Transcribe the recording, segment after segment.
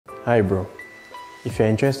Hi bro, if you're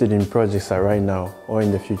interested in projects that right now or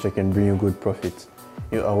in the future can bring you good profits,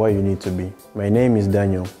 you are where you need to be. My name is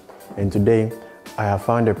Daniel, and today I have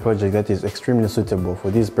found a project that is extremely suitable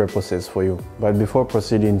for these purposes for you. But before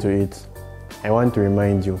proceeding to it, I want to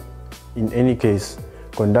remind you, in any case,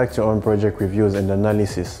 conduct your own project reviews and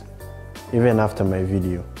analysis, even after my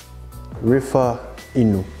video. Refer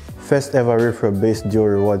Inu, first ever referral-based dual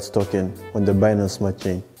rewards token on the Binance Smart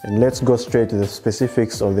Chain. And let's go straight to the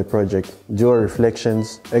specifics of the project. Dual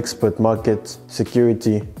reflections, expert market,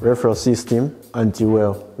 security, referral system,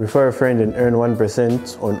 anti-whale. Refer a friend and earn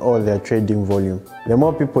 1% on all their trading volume. The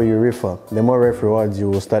more people you refer, the more ref rewards you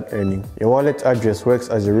will start earning. Your wallet address works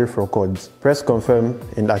as a referral code. Press confirm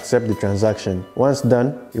and accept the transaction. Once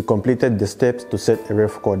done, you completed the steps to set a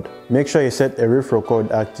ref code. Make sure you set a referral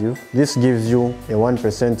code active. This gives you a 1%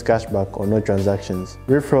 cashback on all transactions.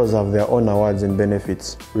 Referrals have their own awards and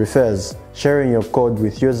benefits. Refers. Sharing your code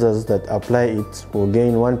with users that apply it will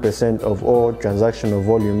gain 1% of all transactional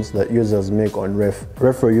volumes that users make on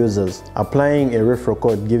referral users. Applying a referral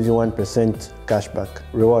code gives you 1% cashback.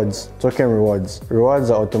 Rewards. Token rewards. Rewards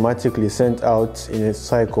are automatically sent out in a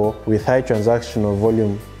cycle with high transactional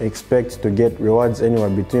volume. Expect to get rewards anywhere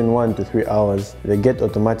between 1 to 3 hours. They get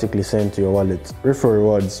automatically sent to your wallet. Referral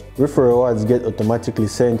rewards. Referral rewards get automatically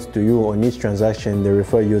sent to you on each transaction the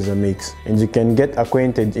refer user makes, and you can get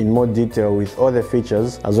acquainted in more detail with all the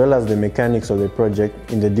features as well as the mechanics of the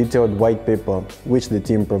project in the detailed white paper which the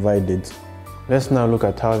team provided. Let's now look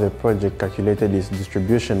at how the project calculated its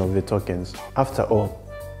distribution of the tokens. After all,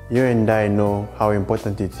 you and I know how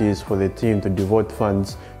important it is for the team to devote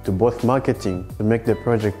funds to both marketing to make the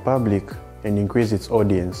project public and increase its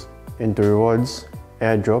audience, and to rewards,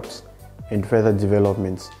 airdrops, and further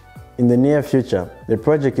developments. In the near future, the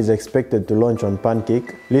project is expected to launch on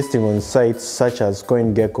Pancake, listing on sites such as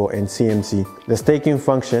CoinGecko and CMC. The staking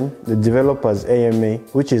function, the developer's AMA,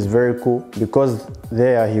 which is very cool because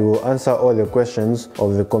there he will answer all the questions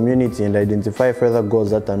of the community and identify further goals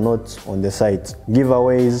that are not on the site.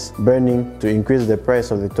 Giveaways, burning to increase the price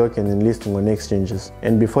of the token and listing on exchanges.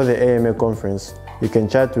 And before the AMA conference, you can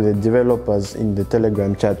chat with the developers in the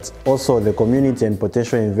Telegram chat. Also, the community and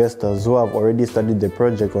potential investors who have already studied the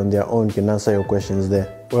project on their own can answer your questions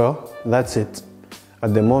there. Well, that's it.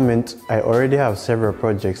 At the moment, I already have several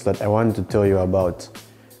projects that I want to tell you about.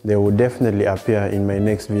 They will definitely appear in my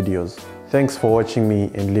next videos. Thanks for watching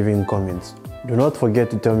me and leaving comments. Do not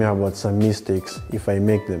forget to tell me about some mistakes if I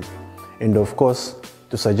make them. And of course,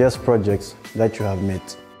 to suggest projects that you have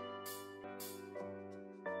met.